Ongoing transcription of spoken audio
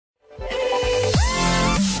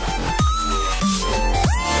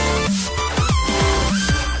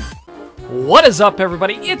What is up,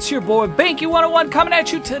 everybody? It's your boy Banky101 coming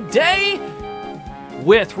at you today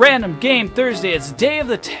with Random Game Thursday. It's Day of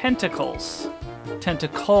the Tentacles.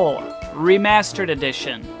 Tentacle Remastered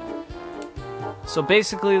Edition. So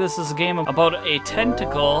basically this is a game about a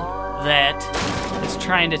tentacle that is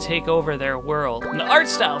trying to take over their world. And the art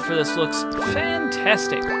style for this looks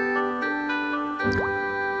fantastic.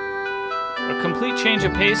 A complete change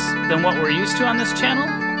of pace than what we're used to on this channel.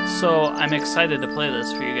 So I'm excited to play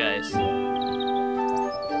this for you guys.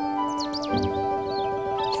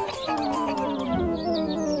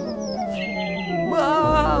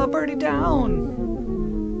 Ah, birdie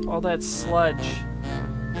down! All that sludge.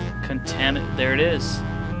 There it is.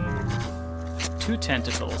 2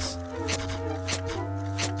 tentacles.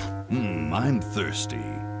 I'm thirsty.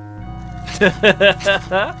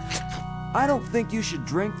 I don't think you should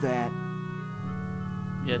drink that.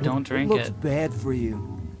 Yeah, don't drink it. It looks bad for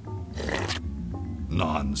you.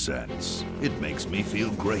 Nonsense. It makes me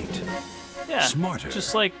feel great. Yeah, smarter.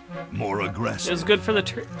 Just like more aggressive. It was good for the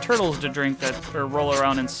turtles to drink that or roll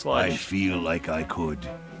around in sludge. I feel like I could.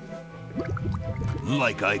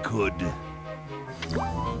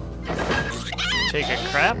 Take a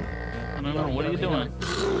crap? I don't know. What are you doing?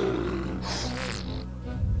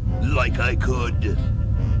 Like I could.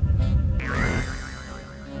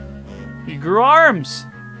 He grew arms.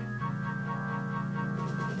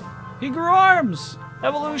 He grew arms.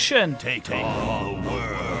 Evolution. Take all the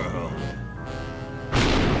world.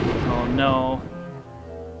 Oh no.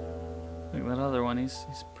 Look at that other one. He's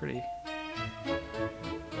pretty.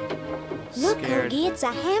 Look, scared. Hoagie, it's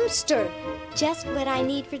a hamster. Just what I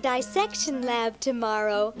need for dissection lab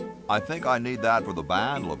tomorrow. I think I need that for the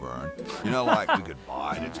band, Laverne. You know, like we could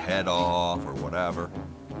bite its head off or whatever.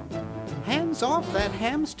 Hands off that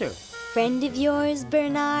hamster. Friend of yours,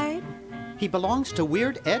 Bernard? He belongs to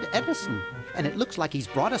Weird Ed Edison, and it looks like he's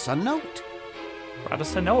brought us a note. Brought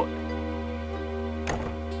us a note.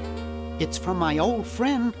 It's from my old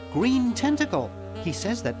friend, Green Tentacle. He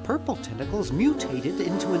says that Purple Tentacle's mutated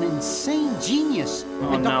into an insane genius,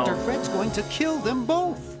 and Dr. Fred's going to kill them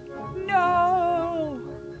both. No!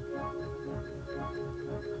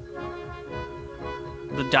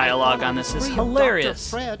 The dialogue on this is hilarious.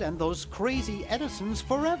 Dr. Fred and those crazy Edisons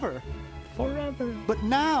forever. Forever. But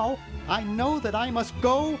now, I know that I must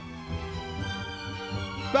go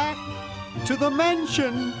back to the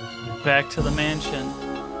mansion. Back to the mansion.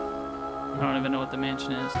 I don't even know what the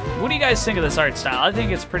mansion is. What do you guys think of this art style? I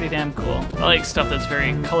think it's pretty damn cool. I like stuff that's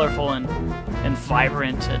very colorful and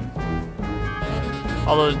vibrant, and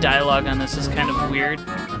although the dialogue on this is kind of weird,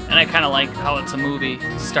 and I kind of like how it's a movie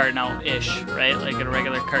starting out-ish, right? Like a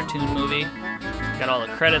regular cartoon movie. Got all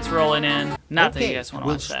the credits rolling in. Not that you guys want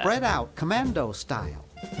to watch that. We'll spread out commando style.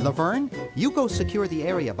 Laverne, you go secure the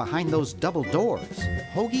area behind those double doors.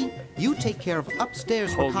 Hoagie, you take care of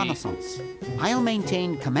upstairs reconnaissance. I'll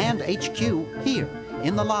maintain Command HQ here,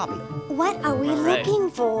 in the lobby. What are we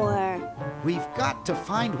looking for? We've got to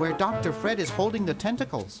find where Dr. Fred is holding the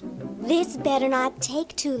tentacles. This better not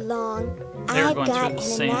take too long. I've got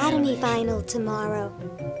an anatomy final tomorrow.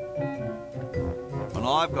 And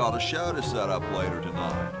I've got a show to set up later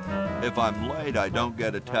tonight. If I'm late, I don't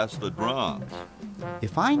get to test the drums.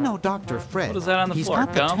 If I know Dr. Fred, what is that on the he's floor?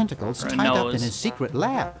 got the tentacles tied up in his secret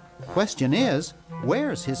lab. Question is,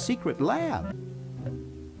 where's his secret lab?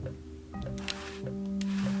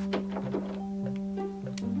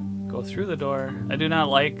 Go through the door. I do not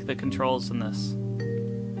like the controls in this.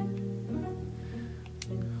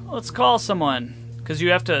 Let's call someone, because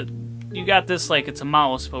you have to. You got this like it's a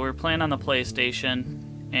mouse, but we're playing on the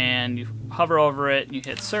PlayStation, and you hover over it and you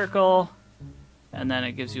hit circle. And then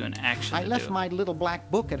it gives you an action I left my little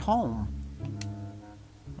black book at home.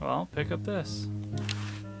 Well, pick up this.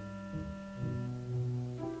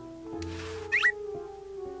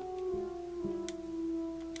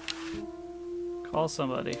 Call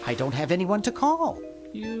somebody. I don't have anyone to call.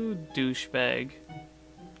 You douchebag.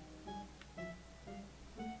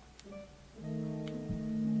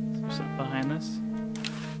 Sit behind this.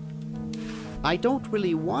 I don't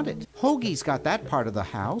really want it. Hoagie's got that part of the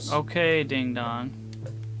house. Okay, ding dong.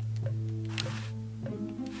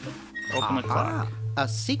 Open the clock. A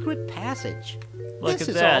secret passage. Look this at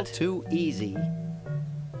is that. All too easy.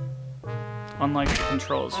 Unlike the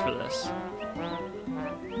controls for this.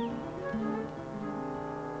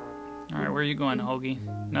 Alright, where are you going, Hoagie?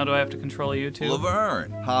 Now do I have to control you too?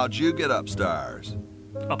 Laverne, how'd you get upstairs?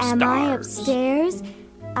 Upstairs. Am I upstairs?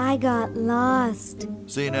 I got lost.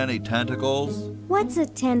 Seen any tentacles? What's a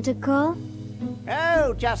tentacle?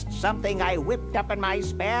 Oh, just something I whipped up in my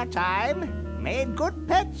spare time. Made good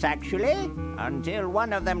pets, actually, until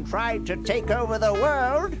one of them tried to take over the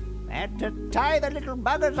world, Had to tie the little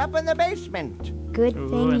buggers up in the basement. Good Ooh,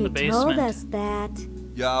 thing in you the told basement. us that.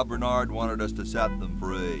 Yeah, Bernard wanted us to set them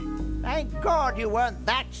free. Thank God you weren't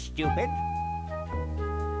that stupid.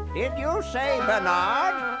 Did you say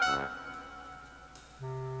Bernard?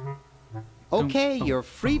 Okay, you're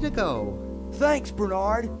free to go. Thanks,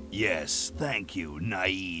 Bernard. Yes, thank you,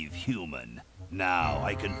 naive human. Now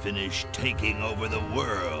I can finish taking over the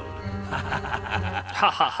world. Ha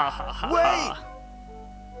ha ha ha ha. Wait!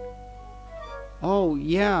 Oh,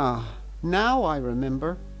 yeah. Now I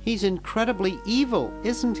remember. He's incredibly evil,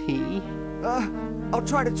 isn't he? I'll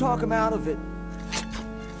try to talk him out of it.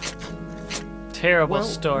 Terrible Well,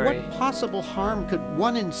 story. what possible harm could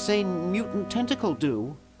one insane mutant tentacle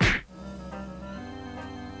do?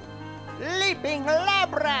 Leaping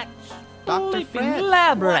lab rats! Dr. Leaping Fred,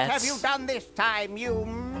 lab What rats. have you done this time, you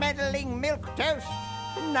meddling milquetoast?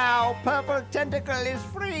 Now Purple Tentacle is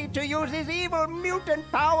free to use his evil mutant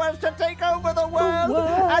powers to take over the world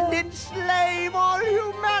and enslave all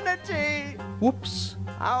humanity! whoops.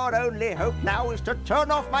 Our only hope now is to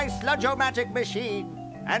turn off my sludge-o-matic machine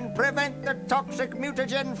and prevent the toxic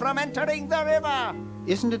mutagen from entering the river.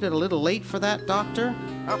 Isn't it a little late for that, Doctor?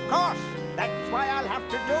 Of course, that's why I'll have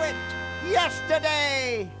to do it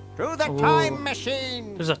yesterday through the Ooh. time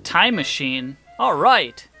machine. There's a time machine. All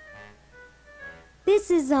right.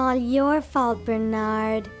 This is all your fault,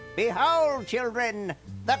 Bernard. Behold, children,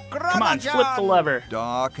 the Come on, chronogen. flip the lever.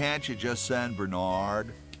 Doc, can't you just send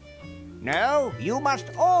Bernard? No, you must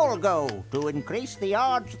all go to increase the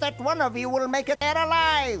odds that one of you will make it there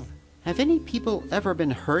alive. Have any people ever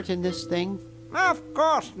been hurt in this thing? Of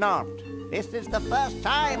course not. This is the first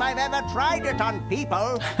time I've ever tried it on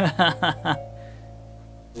people.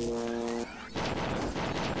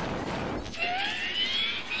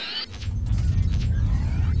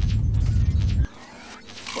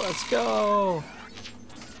 Let's go.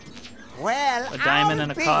 Well, A diamond I'll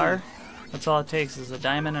and a be. car. That's all it takes is a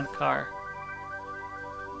diamond and a car.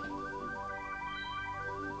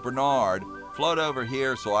 Bernard, float over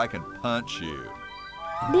here so I can punch you.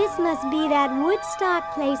 This must be that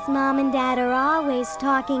Woodstock place Mom and Dad are always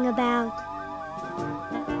talking about.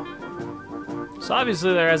 So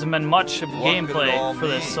obviously there hasn't been much of What could it gameplay all for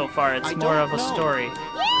this mean? so far. It's I more don't of a know. story.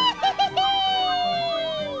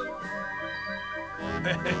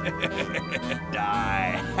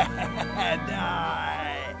 Die.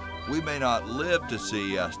 Die. We may not live to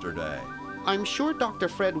see yesterday. I'm sure Dr.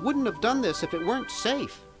 Fred wouldn't have done this if it weren't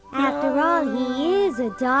safe. After all, he is a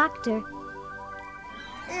doctor.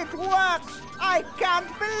 It works! I can't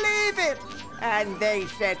believe it! And they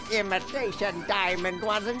said imitation diamond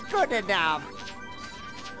wasn't good enough.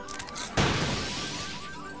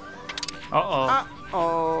 Uh-oh.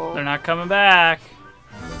 Uh-oh. They're not coming back.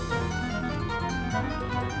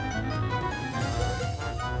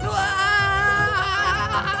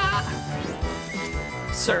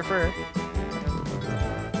 Surfer.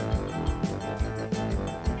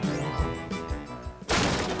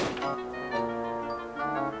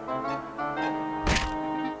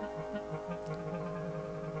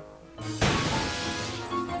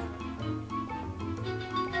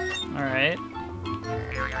 All right.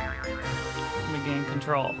 We gain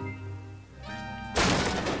control.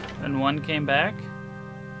 And one came back.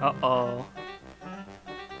 Uh-oh.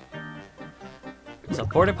 It's a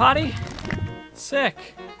porta potty?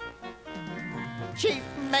 Sick. Cheap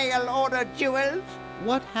mail order jewels.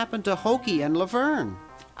 What happened to Hoagie and Laverne?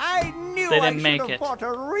 I knew They I didn't should make have it. bought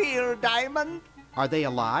a real diamond. Are they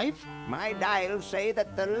alive? My dials say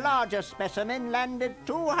that the larger specimen landed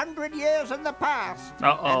 200 years in the past.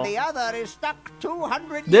 Uh-oh. And the other is stuck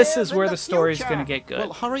 200 This years is where in the story's future. gonna get good.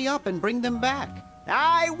 Well, hurry up and bring them back.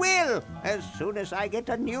 I will, as soon as I get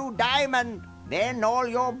a new diamond. Then all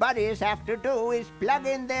your buddies have to do is plug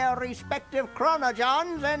in their respective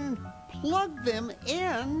chronogens and... Plug them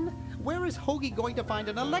in? Where is Hoagie going to find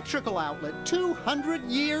an electrical outlet 200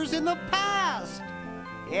 years in the past?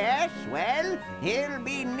 Yes, well, he'll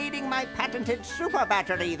be needing my patented super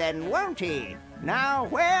battery then, won't he? Now,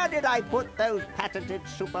 where did I put those patented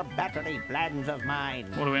super battery plans of mine?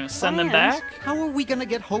 What, are we gonna send them Plans? back? How are we gonna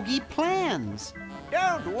get Hoagie plans?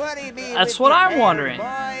 Don't worry me. That's with what the I'm mail, wondering.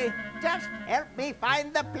 Boy. Just help me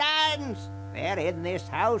find the plans. They're in this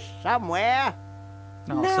house somewhere.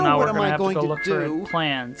 No, Now so now what we're am gonna I have to going go to look do? for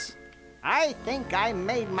plans. I think I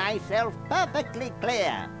made myself perfectly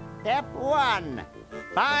clear. Step 1,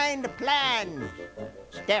 find plans.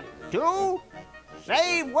 Step 2,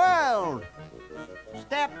 save world.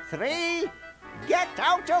 Step 3, get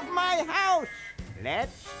out of my house.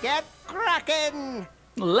 Let's get cracking.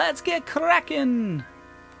 Let's get cracking.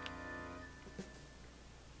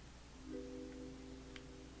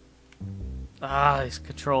 Ah, these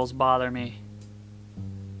controls bother me.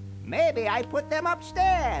 Maybe I put them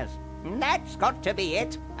upstairs. That's got to be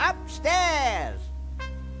it. Upstairs.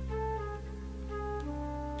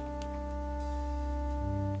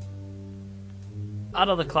 Out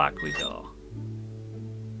of the clock we go.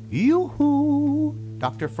 Yoo-hoo!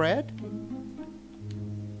 Dr. Fred?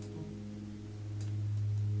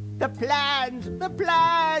 The plans! The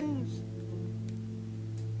plans!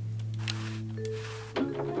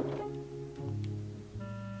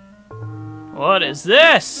 What is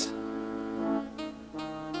this?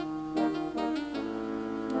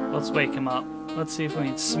 Let's wake him up. Let's see if we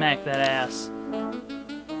can smack that ass.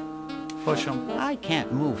 Push him. I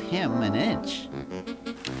can't move him an inch.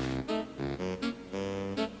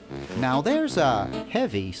 Now there's a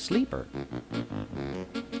heavy sleeper.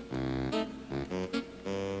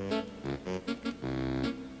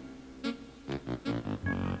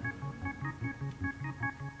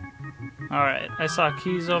 Alright, I saw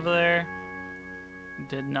keys over there.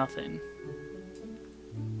 Did nothing.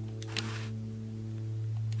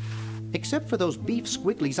 Except for those beef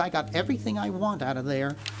squigglies, I got everything I want out of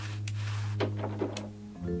there.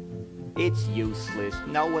 It's useless.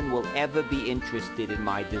 No one will ever be interested in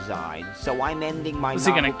my design, so I'm ending my Was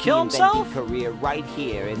he gonna kill himself? career right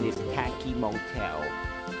here in this tacky motel.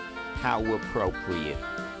 How appropriate.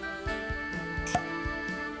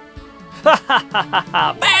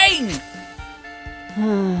 Bang!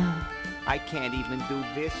 I can't even do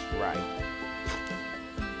this right.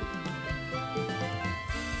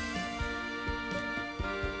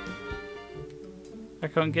 I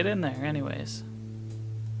couldn't get in there anyways.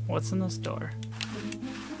 What's in this door?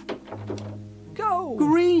 Go!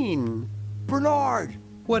 Green! Bernard!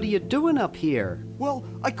 What are you doing up here? Well,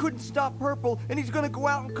 I couldn't stop Purple, and he's gonna go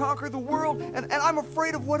out and conquer the world, and I'm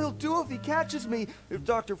afraid of what he'll do if he catches me, if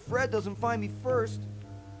Dr. Fred doesn't find me first.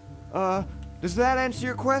 Does that answer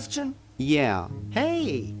your question? Yeah.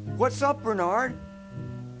 Hey! What's up, Bernard?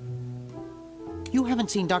 You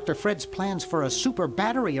haven't seen Dr. Fred's plans for a super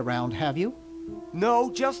battery around, have you?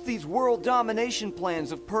 No, just these world domination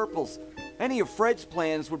plans of Purple's. Any of Fred's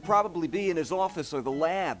plans would probably be in his office or the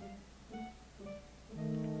lab.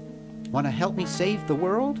 Want to help me save the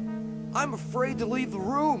world? I'm afraid to leave the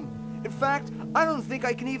room. In fact, I don't think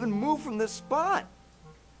I can even move from this spot.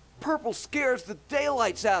 Purple scares the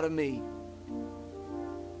daylights out of me.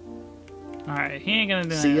 Alright, he ain't gonna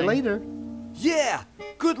do See anything. you later. Yeah!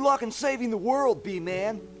 Good luck in saving the world,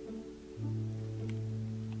 B-Man.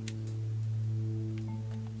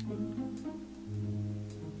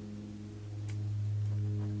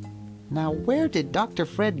 Now, where did Dr.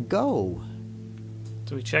 Fred go?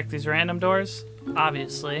 Do we check these random doors?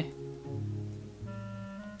 Obviously.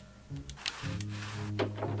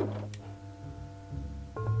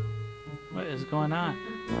 What is going on?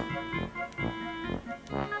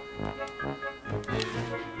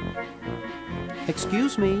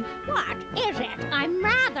 Excuse me. What is it? I'm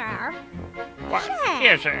rather. What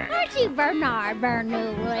Say, is it? aren't you Bernard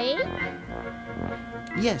Bernoulli?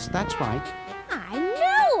 Yes, that's right. I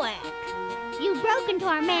knew it! You broke into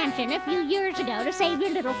our mansion a few years ago to save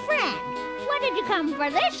your little friend. What did you come for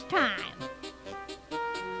this time?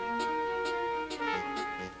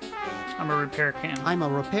 I'm a repair can. I'm a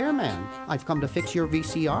repairman. I've come to fix your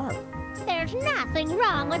VCR. There's nothing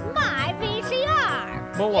wrong with my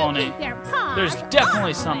VCR. Baloney. You keep your paws There's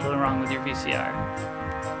definitely off something it. wrong with your VCR.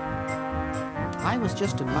 I was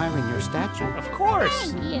just admiring your statue. Of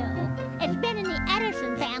course. Thank you. It's been in the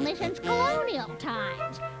Edison family since colonial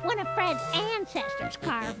times. One of Fred's ancestors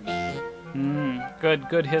carved it.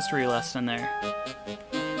 Good history lesson there.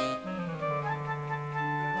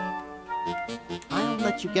 I'll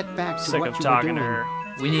let you get back to Sick what of you talking were to doing. her.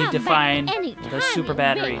 We need to Come back find anytime, the super you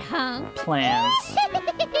battery big hunk. plans.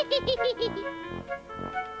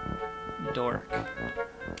 Dork.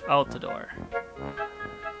 Out the door.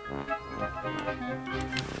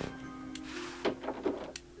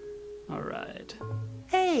 Alright.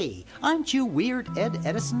 Hey, aren't you Weird Ed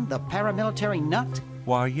Edison, the paramilitary nut?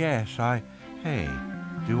 Why, yes, Hey,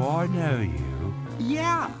 do I know you?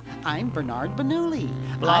 Yeah, I'm Bernard Bernoulli.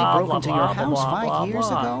 Blah, I broke blah, into blah, your blah, house blah, 5 blah, years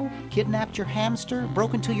blah. ago, kidnapped your hamster,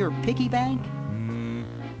 broke into your piggy bank.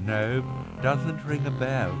 No, doesn't ring a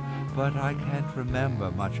bell, but I can't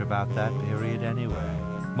remember much about that period anyway.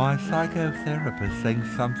 My psychotherapist thinks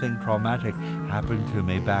something traumatic happened to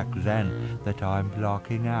me back then that I'm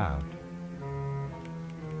blocking out.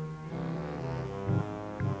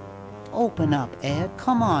 Open up, Ed.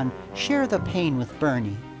 Come on, share the pain with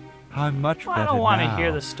Bernie. I'm much Well, I better don't want to now.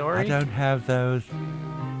 hear the story. I don't have those.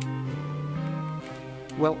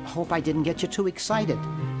 Well, hope I didn't get you too excited.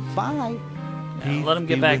 Bye. Yeah, let him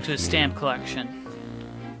get back to his stamp collection.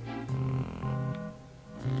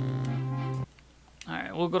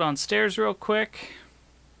 Alright, we'll go downstairs real quick.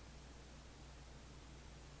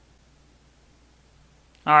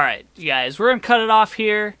 Alright, you guys, we're going to cut it off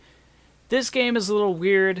here. This game is a little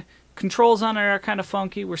weird. Controls on it are kind of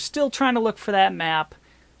funky. We're still trying to look for that map.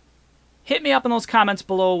 Hit me up in those comments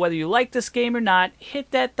below whether you like this game or not.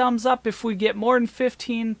 Hit that thumbs up. If we get more than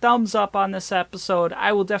 15 thumbs up on this episode,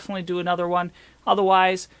 I will definitely do another one.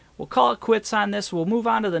 Otherwise, we'll call it quits on this. We'll move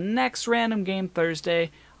on to the next Random Game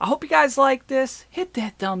Thursday. I hope you guys like this. Hit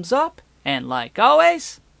that thumbs up. And like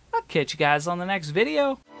always, I'll catch you guys on the next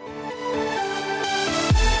video.